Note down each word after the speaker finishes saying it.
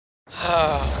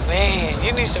Oh man,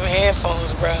 you need some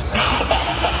headphones, bro.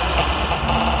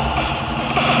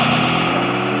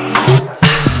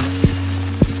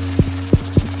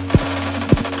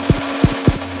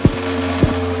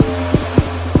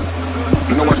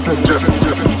 You know I said just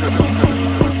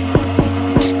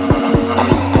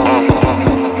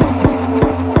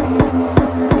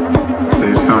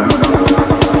say son.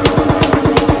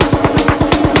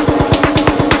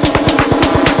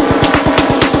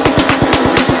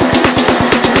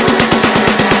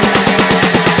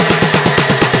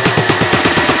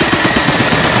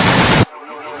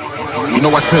 You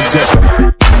know I said just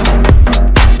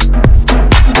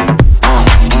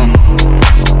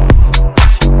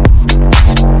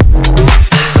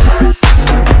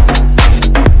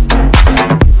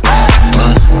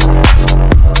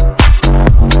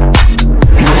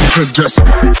just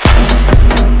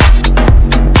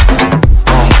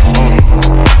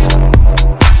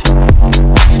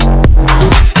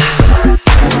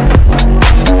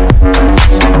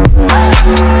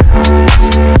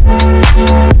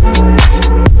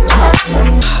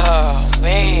Oh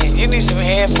man, you need some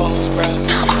headphones, bro.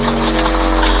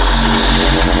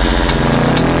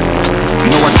 you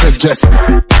know I said just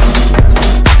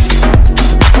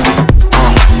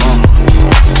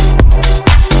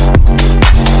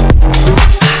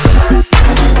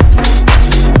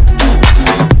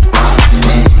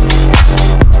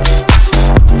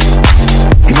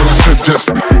You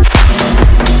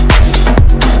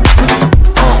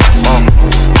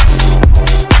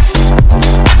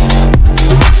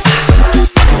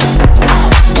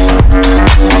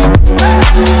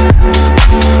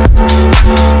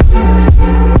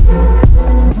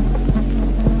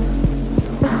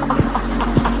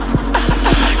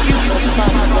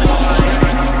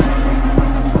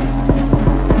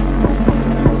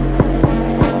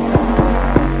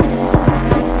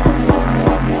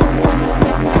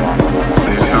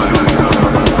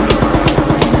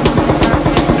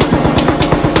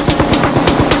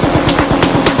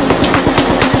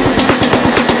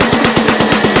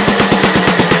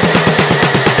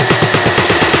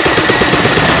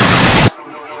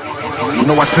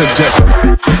know I said just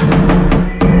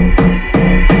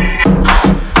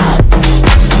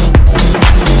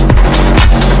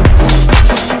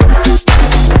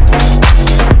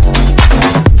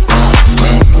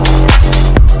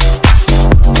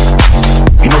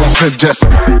You know I said just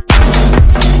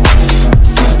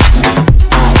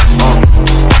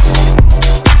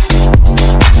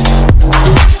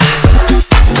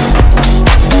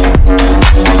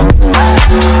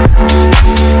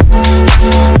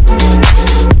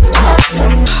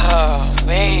Oh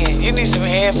man, you need some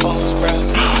headphones, bro.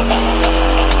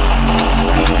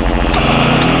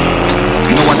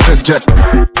 You know I said just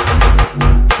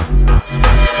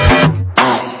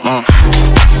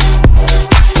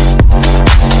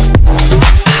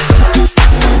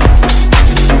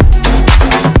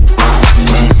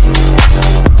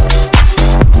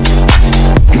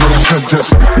You know I said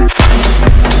just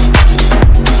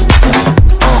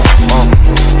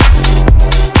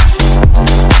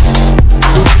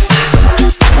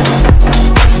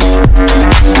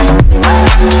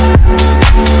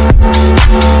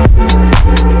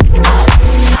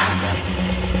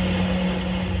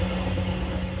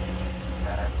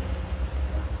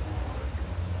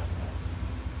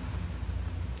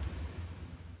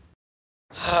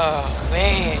Oh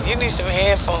man, you need some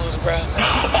headphones, bro.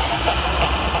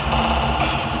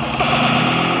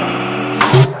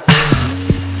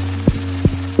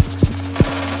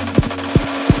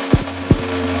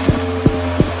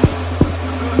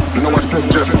 You know I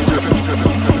said just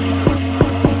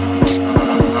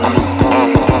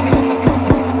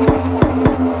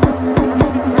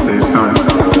say son.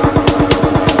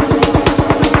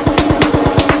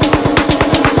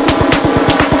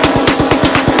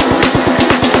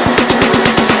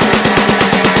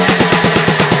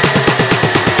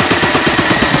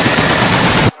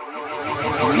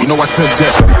 You know I said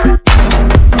just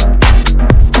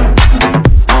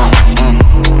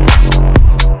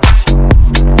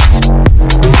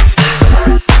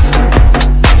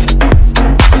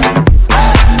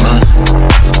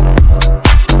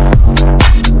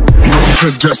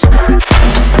just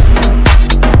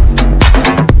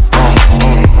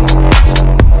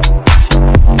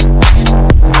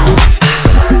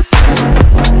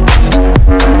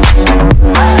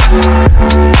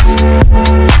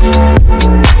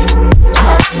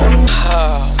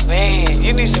Oh man,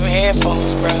 you need some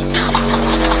headphones, bro.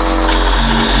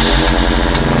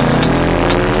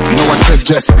 You know I said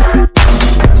just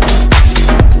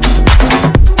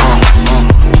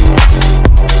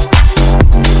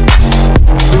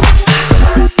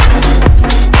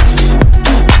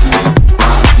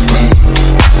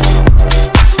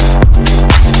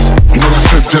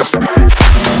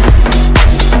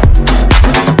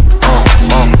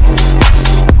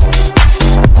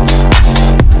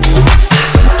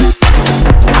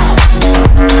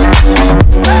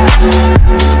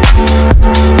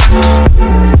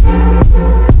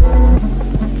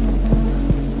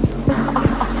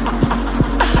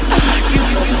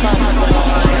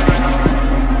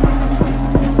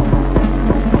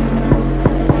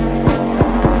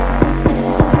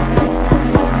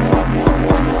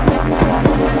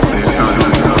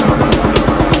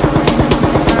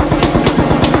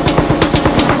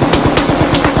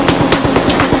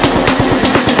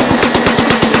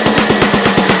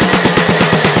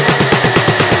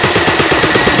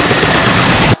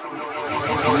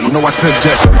I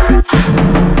suggest.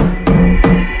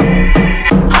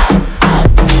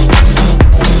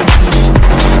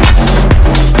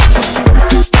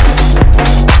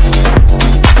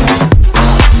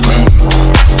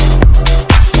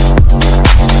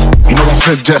 You know I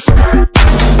suggest.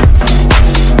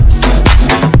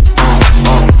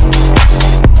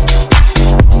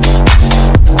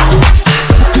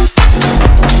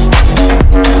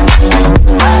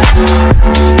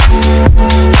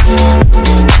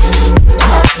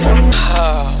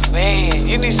 Oh man,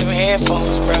 you need some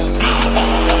headphones, bro.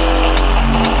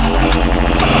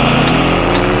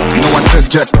 You know I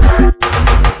suggest.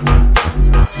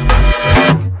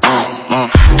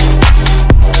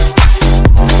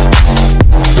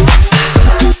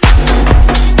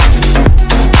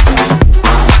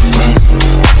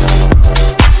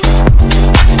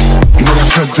 You know I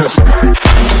suggest.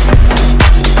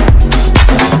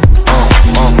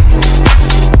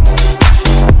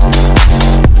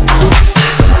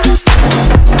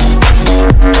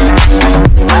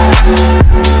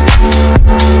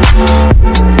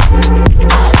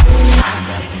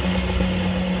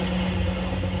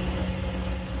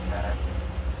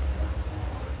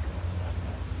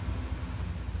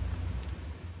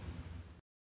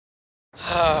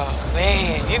 Oh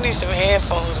man, you need some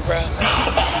headphones, bro.